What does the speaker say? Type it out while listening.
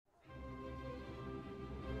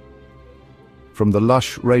From the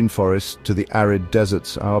lush rainforests to the arid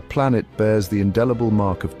deserts, our planet bears the indelible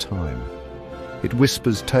mark of time. It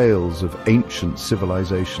whispers tales of ancient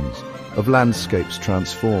civilizations, of landscapes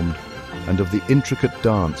transformed, and of the intricate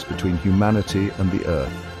dance between humanity and the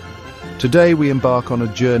earth. Today we embark on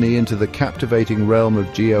a journey into the captivating realm of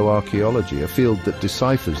geoarchaeology, a field that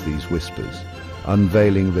deciphers these whispers,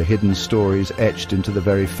 unveiling the hidden stories etched into the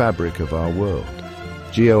very fabric of our world.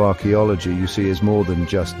 Geoarchaeology, you see, is more than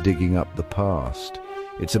just digging up the past.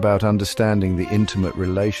 It's about understanding the intimate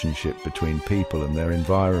relationship between people and their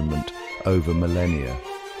environment over millennia.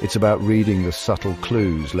 It's about reading the subtle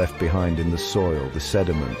clues left behind in the soil, the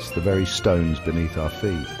sediments, the very stones beneath our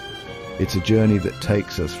feet. It's a journey that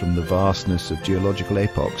takes us from the vastness of geological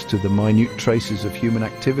epochs to the minute traces of human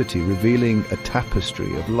activity, revealing a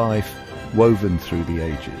tapestry of life woven through the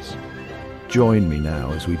ages. Join me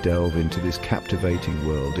now as we delve into this captivating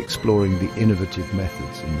world, exploring the innovative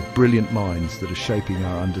methods and the brilliant minds that are shaping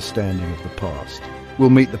our understanding of the past. We'll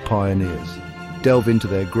meet the pioneers, delve into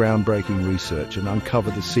their groundbreaking research and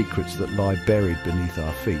uncover the secrets that lie buried beneath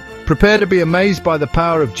our feet. Prepare to be amazed by the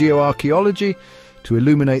power of geoarchaeology to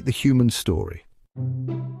illuminate the human story.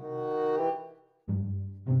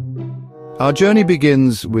 Our journey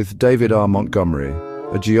begins with David R. Montgomery,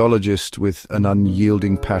 a geologist with an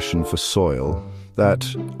unyielding passion for soil,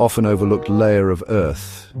 that often overlooked layer of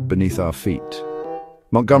earth beneath our feet.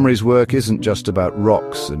 Montgomery's work isn't just about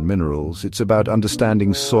rocks and minerals, it's about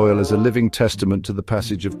understanding soil as a living testament to the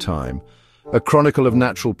passage of time, a chronicle of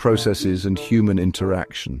natural processes and human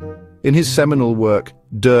interaction. In his seminal work,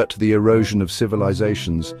 Dirt: The Erosion of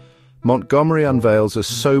Civilizations, Montgomery unveils a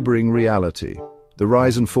sobering reality. The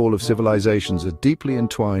rise and fall of civilizations are deeply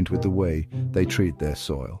entwined with the way they treat their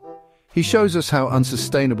soil. He shows us how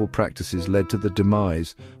unsustainable practices led to the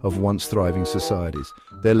demise of once thriving societies,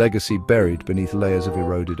 their legacy buried beneath layers of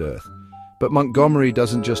eroded earth. But Montgomery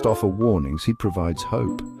doesn't just offer warnings, he provides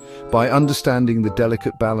hope. By understanding the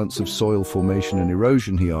delicate balance of soil formation and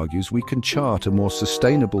erosion, he argues, we can chart a more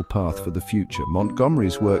sustainable path for the future.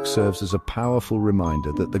 Montgomery's work serves as a powerful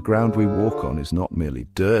reminder that the ground we walk on is not merely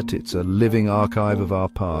dirt, it's a living archive of our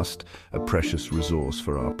past, a precious resource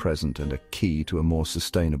for our present and a key to a more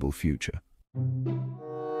sustainable future.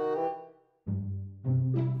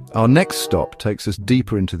 Our next stop takes us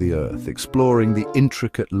deeper into the earth, exploring the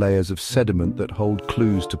intricate layers of sediment that hold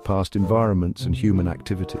clues to past environments and human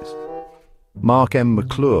activities. Mark M.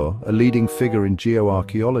 McClure, a leading figure in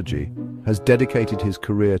geoarchaeology, has dedicated his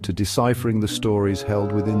career to deciphering the stories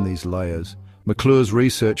held within these layers. McClure's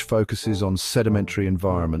research focuses on sedimentary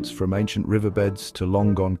environments from ancient riverbeds to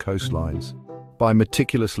long-gone coastlines. By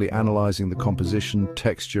meticulously analyzing the composition,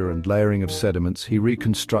 texture, and layering of sediments, he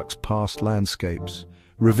reconstructs past landscapes,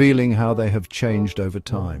 revealing how they have changed over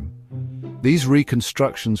time. These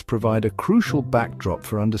reconstructions provide a crucial backdrop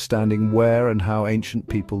for understanding where and how ancient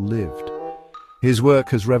people lived. His work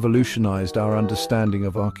has revolutionized our understanding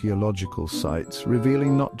of archaeological sites,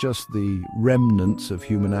 revealing not just the remnants of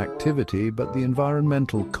human activity, but the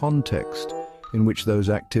environmental context in which those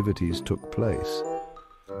activities took place.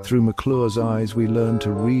 Through McClure's eyes, we learn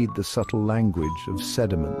to read the subtle language of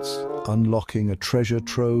sediments, unlocking a treasure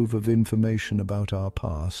trove of information about our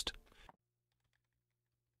past.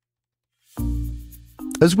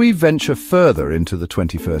 As we venture further into the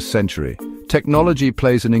 21st century, technology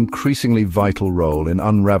plays an increasingly vital role in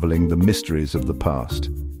unraveling the mysteries of the past.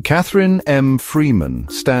 Catherine M. Freeman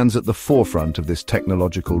stands at the forefront of this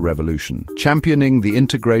technological revolution, championing the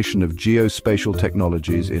integration of geospatial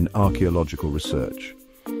technologies in archaeological research.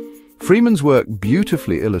 Freeman's work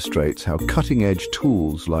beautifully illustrates how cutting-edge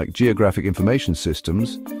tools like geographic information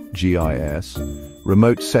systems, GIS,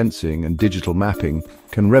 remote sensing and digital mapping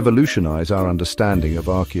can revolutionize our understanding of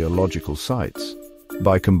archaeological sites.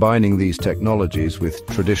 By combining these technologies with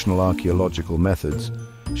traditional archaeological methods,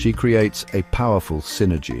 she creates a powerful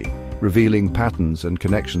synergy, revealing patterns and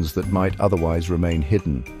connections that might otherwise remain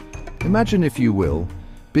hidden. Imagine, if you will,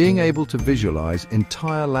 being able to visualize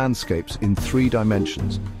entire landscapes in 3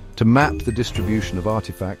 dimensions, to map the distribution of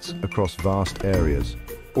artifacts across vast areas,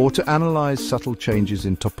 or to analyze subtle changes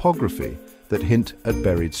in topography that hint at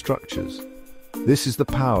buried structures. This is the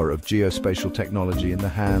power of geospatial technology in the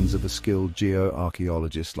hands of a skilled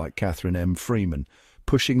geoarchaeologist like Catherine M. Freeman,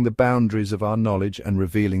 pushing the boundaries of our knowledge and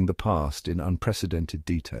revealing the past in unprecedented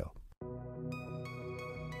detail.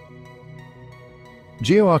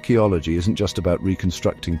 Geoarchaeology isn't just about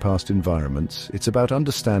reconstructing past environments, it's about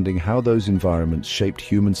understanding how those environments shaped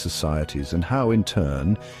human societies and how, in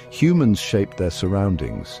turn, humans shaped their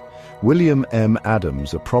surroundings. William M.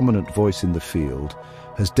 Adams, a prominent voice in the field,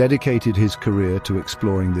 has dedicated his career to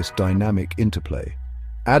exploring this dynamic interplay.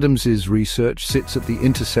 Adams's research sits at the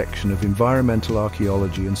intersection of environmental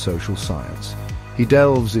archaeology and social science. He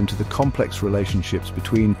delves into the complex relationships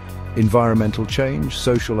between environmental change,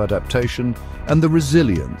 social adaptation, and the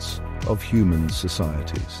resilience of human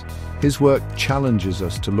societies. His work challenges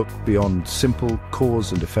us to look beyond simple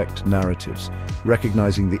cause and effect narratives,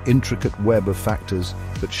 recognizing the intricate web of factors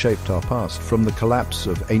that shaped our past, from the collapse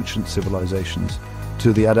of ancient civilizations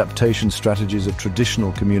to the adaptation strategies of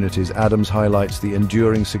traditional communities. Adams highlights the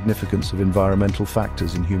enduring significance of environmental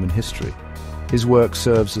factors in human history. His work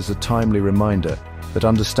serves as a timely reminder that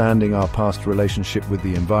understanding our past relationship with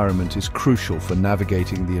the environment is crucial for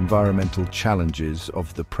navigating the environmental challenges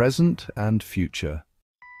of the present and future.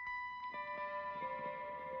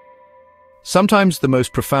 Sometimes the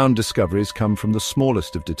most profound discoveries come from the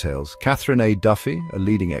smallest of details. Catherine A. Duffy, a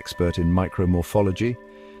leading expert in micromorphology,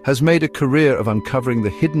 has made a career of uncovering the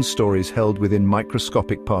hidden stories held within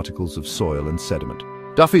microscopic particles of soil and sediment.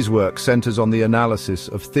 Duffy's work centers on the analysis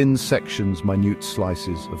of thin sections, minute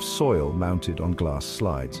slices of soil mounted on glass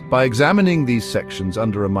slides. By examining these sections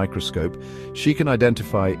under a microscope, she can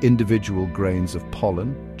identify individual grains of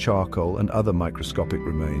pollen, charcoal, and other microscopic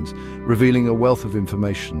remains, revealing a wealth of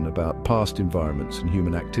information about past environments and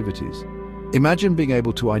human activities. Imagine being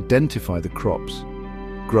able to identify the crops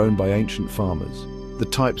grown by ancient farmers, the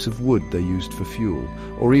types of wood they used for fuel,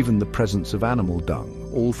 or even the presence of animal dung,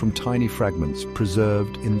 all from tiny fragments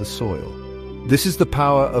preserved in the soil. This is the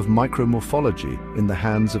power of micromorphology in the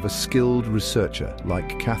hands of a skilled researcher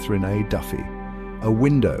like Catherine A. Duffy, a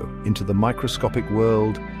window into the microscopic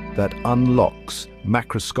world that unlocks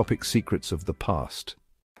macroscopic secrets of the past.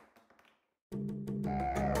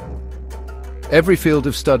 Every field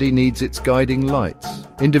of study needs its guiding lights,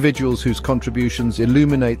 individuals whose contributions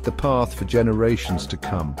illuminate the path for generations to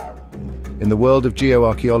come. In the world of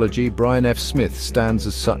geoarchaeology, Brian F. Smith stands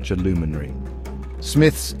as such a luminary.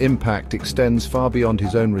 Smith's impact extends far beyond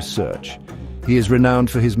his own research. He is renowned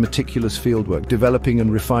for his meticulous fieldwork, developing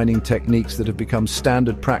and refining techniques that have become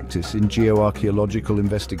standard practice in geoarchaeological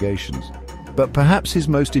investigations. But perhaps his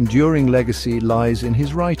most enduring legacy lies in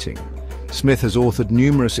his writing. Smith has authored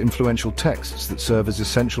numerous influential texts that serve as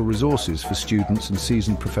essential resources for students and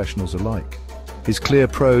seasoned professionals alike. His clear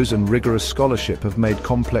prose and rigorous scholarship have made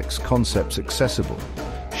complex concepts accessible,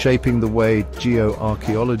 shaping the way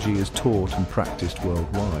geoarchaeology is taught and practiced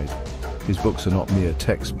worldwide. His books are not mere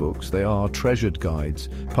textbooks, they are treasured guides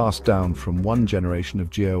passed down from one generation of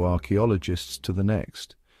geoarchaeologists to the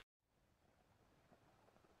next.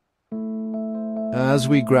 As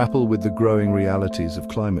we grapple with the growing realities of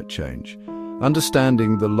climate change,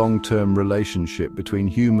 understanding the long-term relationship between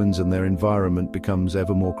humans and their environment becomes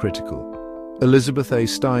ever more critical. Elizabeth A.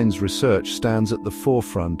 Stein's research stands at the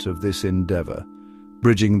forefront of this endeavor,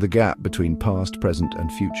 bridging the gap between past, present,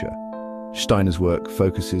 and future. Steiner's work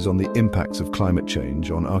focuses on the impacts of climate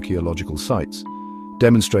change on archaeological sites,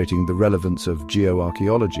 demonstrating the relevance of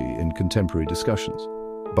geoarchaeology in contemporary discussions.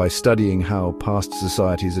 By studying how past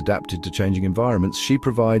societies adapted to changing environments, she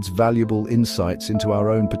provides valuable insights into our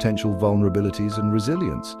own potential vulnerabilities and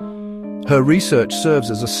resilience. Her research serves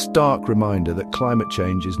as a stark reminder that climate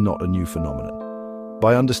change is not a new phenomenon.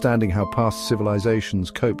 By understanding how past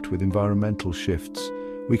civilizations coped with environmental shifts,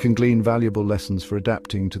 we can glean valuable lessons for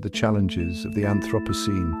adapting to the challenges of the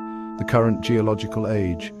Anthropocene, the current geological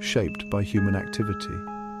age shaped by human activity.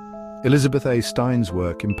 Elizabeth A. Stein's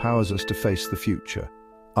work empowers us to face the future,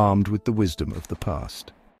 armed with the wisdom of the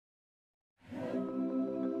past.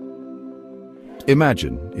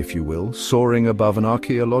 Imagine, if you will, soaring above an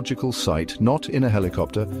archaeological site, not in a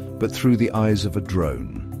helicopter, but through the eyes of a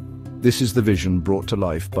drone. This is the vision brought to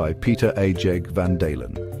life by Peter A. van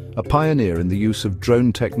Dalen, a pioneer in the use of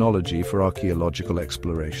drone technology for archaeological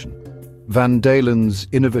exploration. Van Dalen's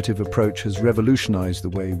innovative approach has revolutionized the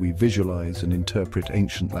way we visualize and interpret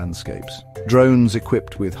ancient landscapes. Drones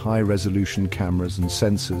equipped with high-resolution cameras and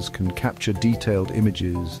sensors can capture detailed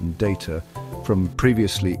images and data from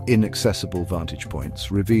previously inaccessible vantage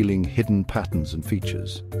points, revealing hidden patterns and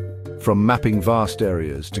features. From mapping vast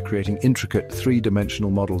areas to creating intricate three-dimensional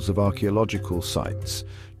models of archaeological sites,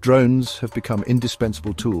 drones have become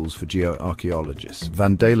indispensable tools for geoarchaeologists.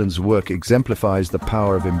 Van Dalen's work exemplifies the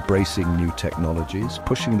power of embracing new technologies,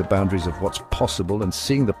 pushing the boundaries of what's possible and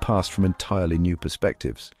seeing the past from entirely new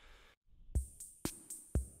perspectives.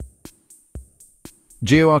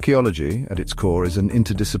 Geoarchaeology, at its core, is an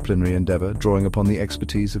interdisciplinary endeavor drawing upon the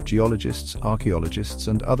expertise of geologists, archaeologists,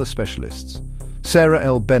 and other specialists. Sarah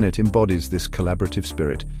L. Bennett embodies this collaborative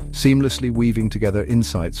spirit, seamlessly weaving together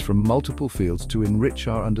insights from multiple fields to enrich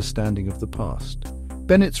our understanding of the past.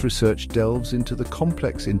 Bennett's research delves into the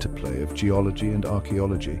complex interplay of geology and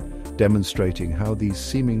archaeology, demonstrating how these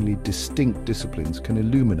seemingly distinct disciplines can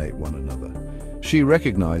illuminate one another. She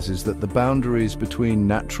recognizes that the boundaries between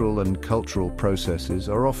natural and cultural processes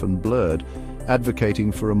are often blurred,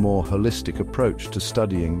 advocating for a more holistic approach to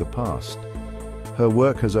studying the past. Her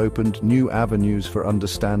work has opened new avenues for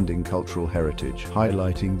understanding cultural heritage,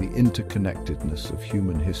 highlighting the interconnectedness of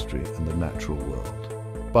human history and the natural world.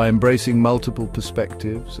 By embracing multiple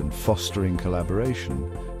perspectives and fostering collaboration,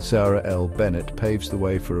 Sarah L. Bennett paves the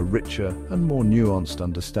way for a richer and more nuanced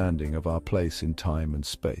understanding of our place in time and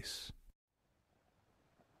space.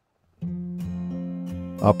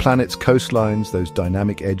 Our planet's coastlines, those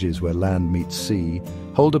dynamic edges where land meets sea,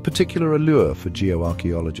 hold a particular allure for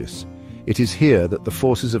geoarchaeologists. It is here that the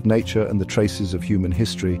forces of nature and the traces of human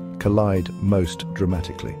history collide most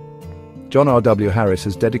dramatically. John R. W. Harris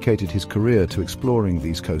has dedicated his career to exploring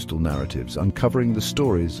these coastal narratives, uncovering the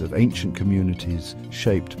stories of ancient communities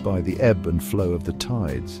shaped by the ebb and flow of the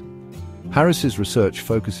tides. Harris's research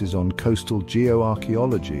focuses on coastal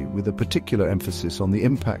geoarchaeology with a particular emphasis on the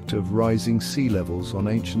impact of rising sea levels on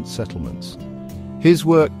ancient settlements. His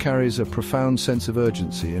work carries a profound sense of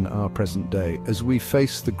urgency in our present day as we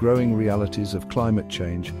face the growing realities of climate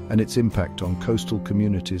change and its impact on coastal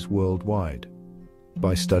communities worldwide.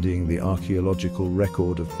 By studying the archaeological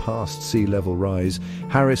record of past sea level rise,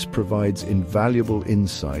 Harris provides invaluable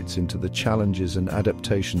insights into the challenges and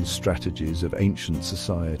adaptation strategies of ancient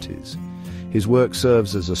societies. His work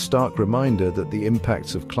serves as a stark reminder that the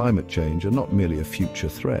impacts of climate change are not merely a future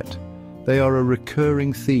threat. They are a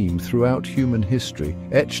recurring theme throughout human history,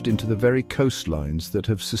 etched into the very coastlines that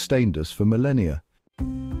have sustained us for millennia.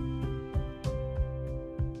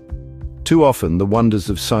 Too often, the wonders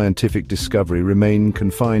of scientific discovery remain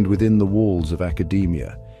confined within the walls of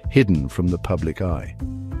academia, hidden from the public eye.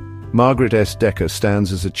 Margaret S. Decker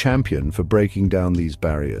stands as a champion for breaking down these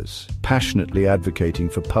barriers, passionately advocating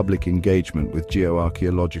for public engagement with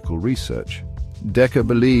geoarchaeological research. Decker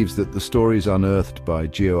believes that the stories unearthed by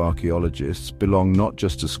geoarchaeologists belong not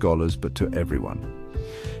just to scholars but to everyone.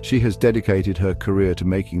 She has dedicated her career to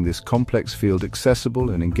making this complex field accessible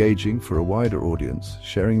and engaging for a wider audience,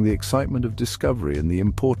 sharing the excitement of discovery and the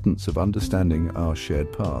importance of understanding our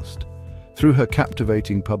shared past. Through her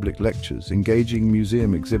captivating public lectures, engaging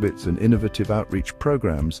museum exhibits and innovative outreach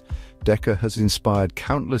programs, Decker has inspired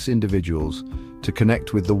countless individuals to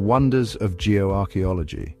connect with the wonders of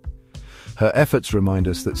geoarchaeology. Her efforts remind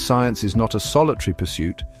us that science is not a solitary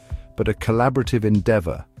pursuit, but a collaborative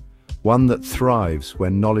endeavor, one that thrives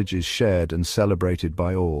when knowledge is shared and celebrated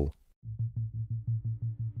by all.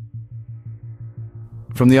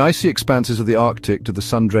 From the icy expanses of the Arctic to the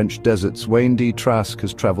sun-drenched deserts, Wayne D. Trask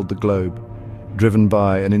has traveled the globe, driven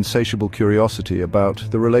by an insatiable curiosity about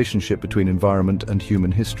the relationship between environment and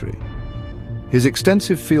human history. His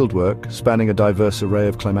extensive fieldwork, spanning a diverse array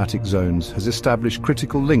of climatic zones, has established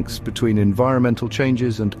critical links between environmental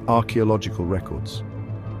changes and archaeological records.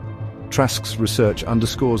 Trask's research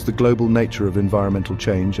underscores the global nature of environmental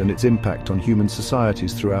change and its impact on human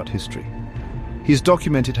societies throughout history. He has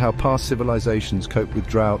documented how past civilizations cope with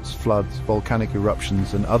droughts, floods, volcanic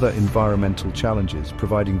eruptions, and other environmental challenges,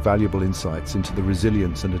 providing valuable insights into the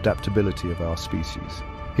resilience and adaptability of our species.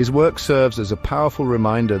 His work serves as a powerful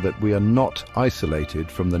reminder that we are not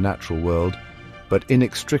isolated from the natural world, but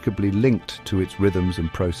inextricably linked to its rhythms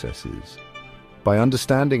and processes. By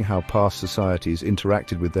understanding how past societies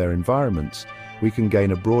interacted with their environments, we can gain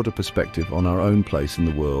a broader perspective on our own place in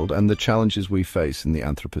the world and the challenges we face in the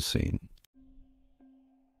Anthropocene.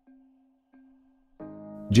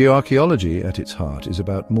 Geoarchaeology, at its heart, is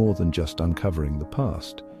about more than just uncovering the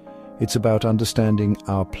past. It's about understanding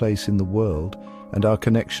our place in the world and our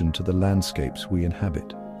connection to the landscapes we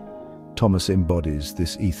inhabit. Thomas embodies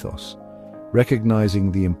this ethos,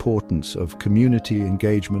 recognizing the importance of community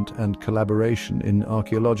engagement and collaboration in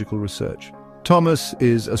archaeological research. Thomas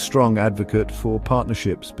is a strong advocate for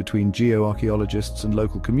partnerships between geoarchaeologists and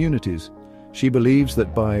local communities. She believes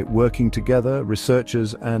that by working together,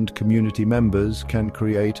 researchers and community members can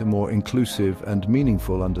create a more inclusive and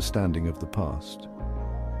meaningful understanding of the past.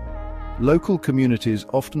 Local communities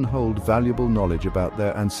often hold valuable knowledge about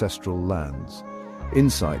their ancestral lands,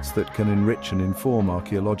 insights that can enrich and inform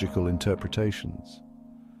archaeological interpretations.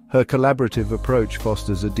 Her collaborative approach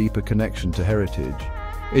fosters a deeper connection to heritage,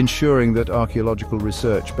 ensuring that archaeological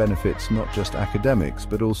research benefits not just academics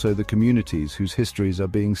but also the communities whose histories are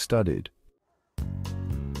being studied.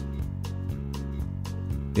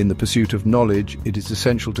 In the pursuit of knowledge, it is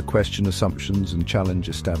essential to question assumptions and challenge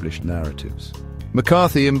established narratives.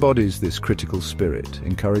 McCarthy embodies this critical spirit,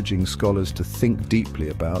 encouraging scholars to think deeply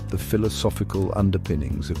about the philosophical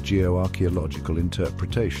underpinnings of geoarchaeological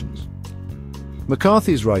interpretations.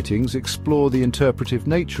 McCarthy's writings explore the interpretive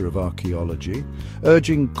nature of archaeology,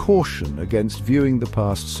 urging caution against viewing the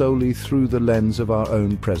past solely through the lens of our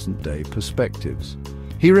own present-day perspectives.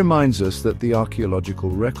 He reminds us that the archaeological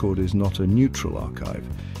record is not a neutral archive.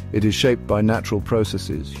 It is shaped by natural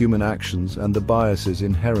processes, human actions, and the biases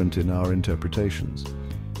inherent in our interpretations.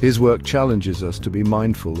 His work challenges us to be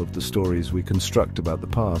mindful of the stories we construct about the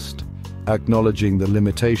past, acknowledging the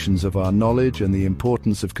limitations of our knowledge and the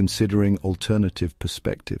importance of considering alternative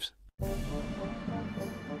perspectives.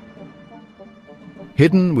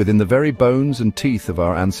 Hidden within the very bones and teeth of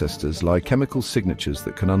our ancestors lie chemical signatures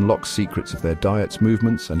that can unlock secrets of their diets,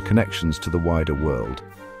 movements, and connections to the wider world.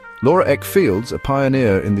 Laura Eck-Fields, a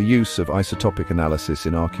pioneer in the use of isotopic analysis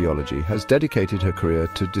in archaeology, has dedicated her career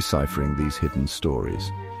to deciphering these hidden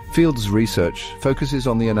stories. Fields' research focuses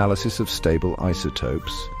on the analysis of stable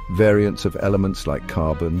isotopes, variants of elements like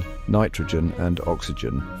carbon, nitrogen, and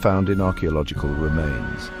oxygen found in archaeological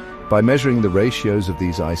remains. By measuring the ratios of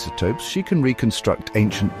these isotopes, she can reconstruct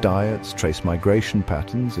ancient diets, trace migration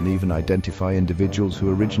patterns, and even identify individuals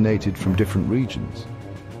who originated from different regions.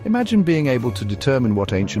 Imagine being able to determine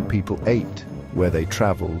what ancient people ate, where they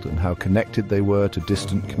traveled, and how connected they were to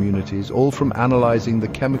distant communities, all from analyzing the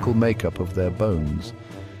chemical makeup of their bones.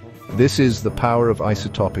 This is the power of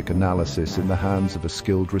isotopic analysis in the hands of a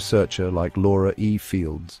skilled researcher like Laura E.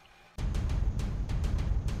 Fields.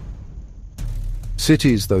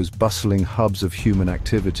 Cities, those bustling hubs of human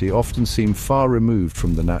activity, often seem far removed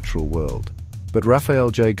from the natural world. But Raphael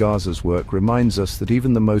J. Garza's work reminds us that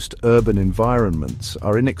even the most urban environments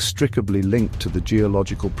are inextricably linked to the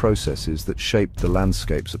geological processes that shape the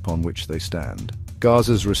landscapes upon which they stand.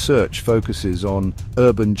 Garza's research focuses on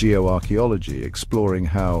urban geoarchaeology, exploring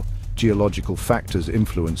how geological factors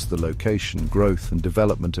influence the location, growth, and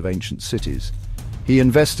development of ancient cities. He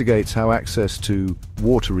investigates how access to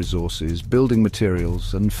water resources, building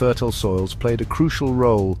materials, and fertile soils played a crucial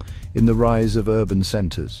role in the rise of urban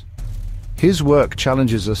centers. His work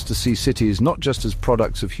challenges us to see cities not just as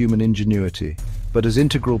products of human ingenuity, but as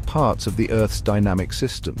integral parts of the Earth's dynamic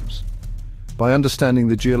systems. By understanding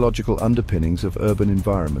the geological underpinnings of urban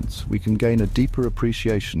environments, we can gain a deeper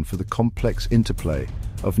appreciation for the complex interplay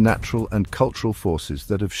of natural and cultural forces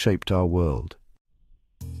that have shaped our world.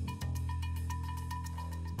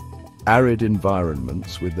 Arid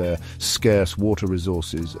environments, with their scarce water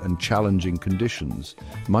resources and challenging conditions,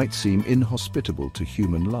 might seem inhospitable to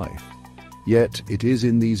human life. Yet it is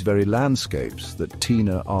in these very landscapes that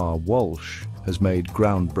Tina R. Walsh has made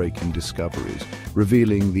groundbreaking discoveries,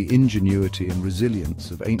 revealing the ingenuity and resilience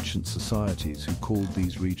of ancient societies who called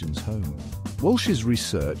these regions home. Walsh's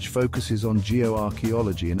research focuses on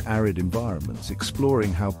geoarchaeology in arid environments,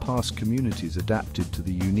 exploring how past communities adapted to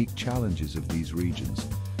the unique challenges of these regions.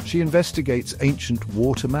 She investigates ancient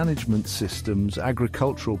water management systems,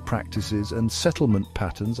 agricultural practices, and settlement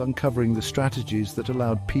patterns, uncovering the strategies that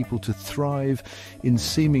allowed people to thrive in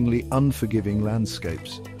seemingly unforgiving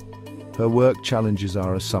landscapes. Her work challenges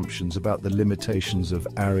our assumptions about the limitations of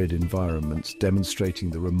arid environments, demonstrating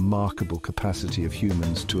the remarkable capacity of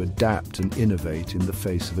humans to adapt and innovate in the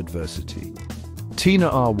face of adversity. Tina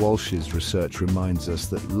R. Walsh's research reminds us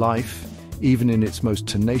that life, even in its most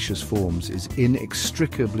tenacious forms, is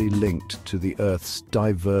inextricably linked to the Earth's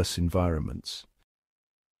diverse environments.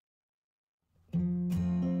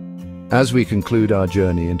 As we conclude our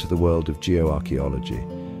journey into the world of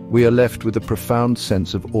geoarchaeology, we are left with a profound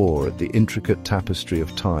sense of awe at the intricate tapestry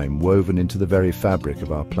of time woven into the very fabric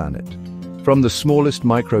of our planet. From the smallest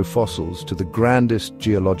microfossils to the grandest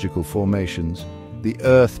geological formations, the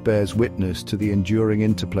Earth bears witness to the enduring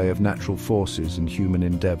interplay of natural forces and human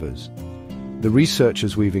endeavors. The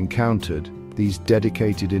researchers we've encountered, these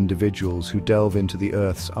dedicated individuals who delve into the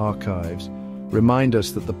Earth's archives, remind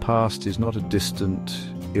us that the past is not a distant,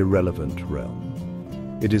 irrelevant realm.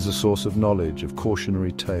 It is a source of knowledge, of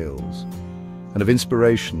cautionary tales, and of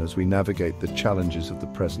inspiration as we navigate the challenges of the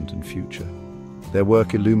present and future. Their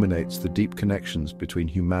work illuminates the deep connections between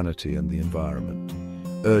humanity and the environment,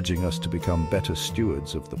 urging us to become better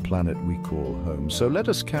stewards of the planet we call home. So let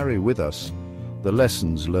us carry with us the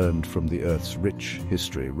lessons learned from the Earth's rich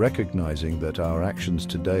history, recognizing that our actions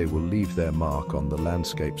today will leave their mark on the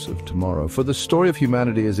landscapes of tomorrow. For the story of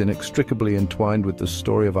humanity is inextricably entwined with the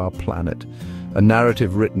story of our planet, a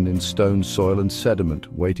narrative written in stone, soil, and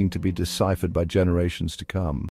sediment, waiting to be deciphered by generations to come.